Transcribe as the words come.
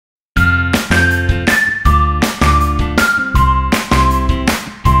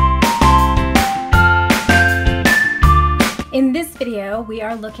In this video, we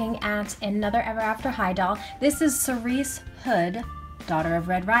are looking at another Ever After High doll. This is Cerise Hood, daughter of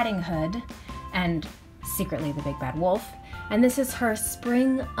Red Riding Hood, and secretly the Big Bad Wolf. And this is her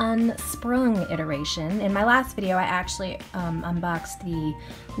Spring Unsprung iteration. In my last video, I actually unboxed the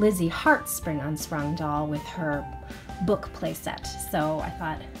Lizzie Hart Spring Unsprung doll with her book playset. So I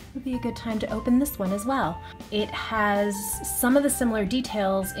thought it would be a good time to open this one as well. It has some of the similar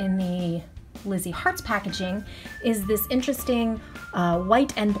details in the Lizzie Hart's packaging. Is this interesting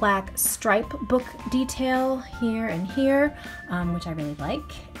white and black stripe book detail here and here, which I really like,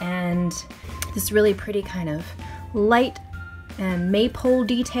 and this really pretty kind of light and maypole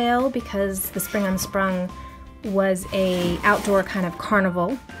detail because the Spring Unsprung was a outdoor kind of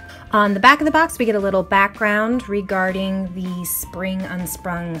carnival. On the back of the box, we get a little background regarding the Spring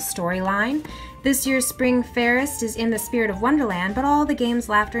Unsprung storyline. This year's Spring Fairest is in the spirit of Wonderland, but all the games,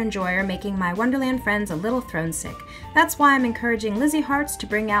 laughter, and joy are making my Wonderland friends a little throne sick. That's why I'm encouraging Lizzie Harts to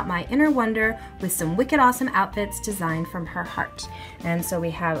bring out my inner wonder with some wicked awesome outfits designed from her heart. And so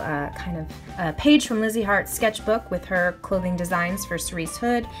we have a kind of a page from Lizzie Hart's sketchbook with her clothing designs for Cerise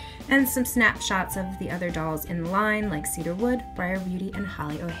Hood, and some snapshots of the other dolls in the line like Cedarwood, Briar Beauty, and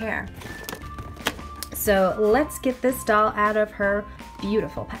Holly O'Hare. So let's get this doll out of her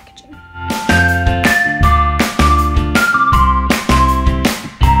beautiful packaging.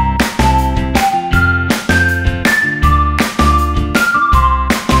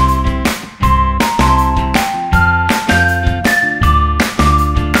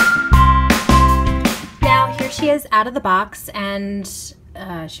 She is out of the box, and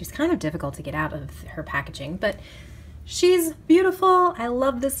she was kind of difficult to get out of her packaging, but she's beautiful. I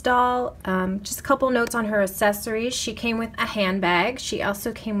love this doll. Just a couple notes on her accessories. She came with a handbag. She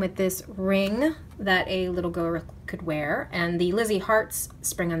also came with this ring that a little girl could wear, and the Lizzie Hart's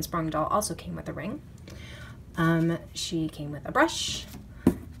Spring Unsprung doll also came with a ring. She came with a brush,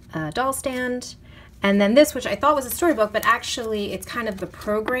 a doll stand, and then this, which I thought was a storybook, but actually it's kind of the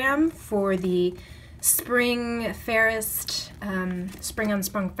program for the Spring Fairest, Spring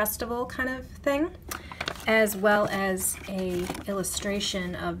Unsprung Festival kind of thing, as well as a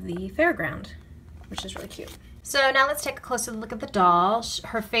illustration of the fairground, which is really cute. So now let's take a closer look at the doll.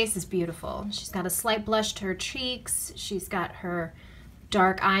 Her face is beautiful. She's got a slight blush to her cheeks. She's got her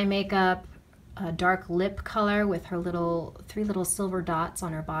dark eye makeup, a dark lip color with her three little silver dots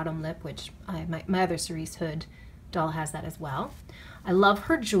on her bottom lip, which my other Cerise Hood doll has that as well. I love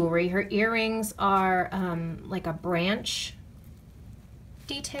her jewelry. Her earrings are like a branch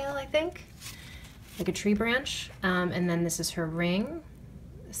detail, I think, like a tree branch. And then this is her ring,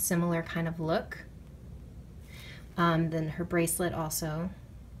 a similar kind of look. Then her bracelet also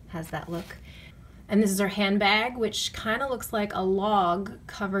has that look. And this is her handbag, which kind of looks like a log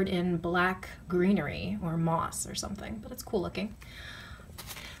covered in black greenery or moss or something, but it's cool looking.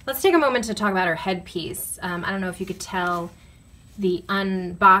 Let's take a moment to talk about her headpiece. I don't know if you could tell the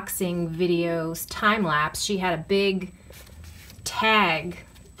unboxing video's time lapse. She had a big tag,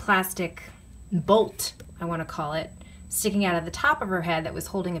 plastic bolt, I want to call it, sticking out of the top of her head that was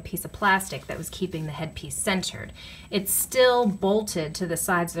holding a piece of plastic that was keeping the headpiece centered. It's still bolted to the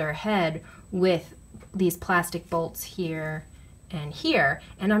sides of her head with these plastic bolts here and here,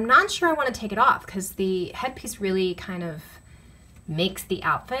 and I'm not sure I want to take it off because the headpiece really kind of makes the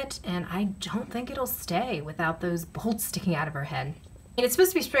outfit, and I don't think it'll stay without those bolts sticking out of her head. And it's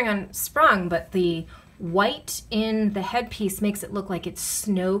supposed to be Spring Unsprung, but the white in the headpiece makes it look like it's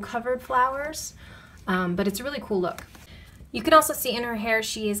snow-covered flowers, but it's a really cool look. You can also see in her hair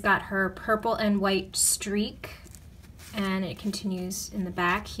she has got her purple and white streak, and it continues in the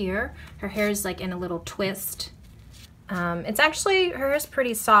back here. Her hair is like in a little twist. It's actually, her hair is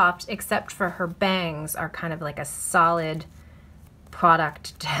pretty soft, except for her bangs are kind of like a solid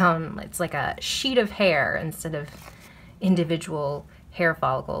product down. It's like a sheet of hair instead of individual hair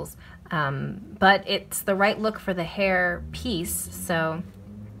follicles, but it's the right look for the hair piece, so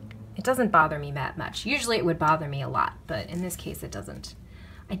it doesn't bother me that much. Usually it would bother me a lot, but in this case it doesn't.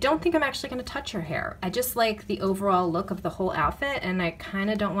 I don't think I'm actually going to touch her hair. I just like the overall look of the whole outfit, and I kind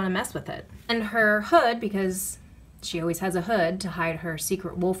of don't want to mess with it. And her hood, because she always has a hood to hide her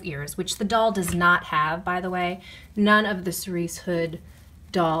secret wolf ears, which the doll does not have, by the way. None of the Cerise Hood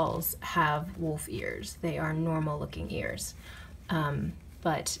dolls have wolf ears. They are normal looking ears.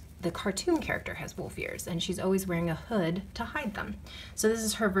 But the cartoon character has wolf ears, and she's always wearing a hood to hide them. So this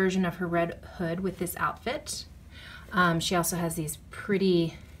is her version of her red hood with this outfit. She also has these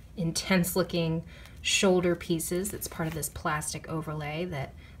pretty intense looking shoulder pieces that's part of this plastic overlay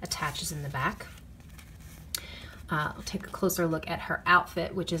that attaches in the back. I'll take a closer look at her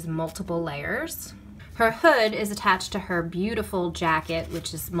outfit, which is multiple layers. Her hood is attached to her beautiful jacket,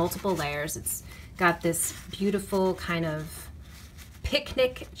 which is multiple layers. It's got this beautiful kind of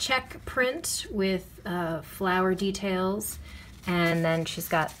picnic check print with flower details, and then she's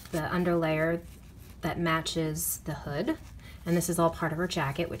got the underlayer that matches the hood, and this is all part of her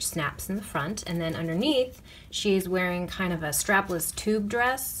jacket, which snaps in the front. And then underneath she's wearing kind of a strapless tube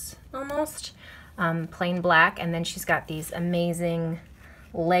dress almost, plain black, and then she's got these amazing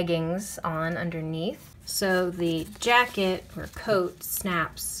leggings on underneath. So the jacket or coat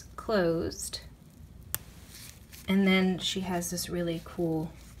snaps closed, and then she has this really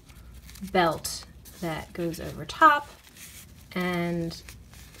cool belt that goes over top and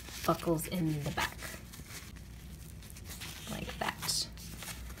buckles in the back like that.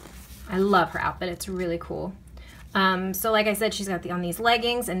 I love her outfit. It's really cool. So like I said, she's got on these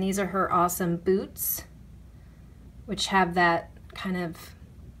leggings, and these are her awesome boots, which have that kind of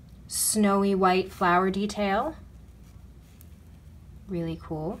snowy white flower detail. Really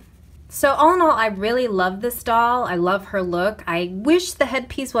cool. So all in all, I really love this doll. I love her look. I wish the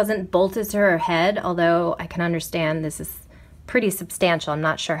headpiece wasn't bolted to her head, although I can understand this is pretty substantial. I'm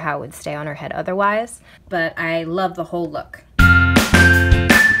not sure how it would stay on her head otherwise, but I love the whole look.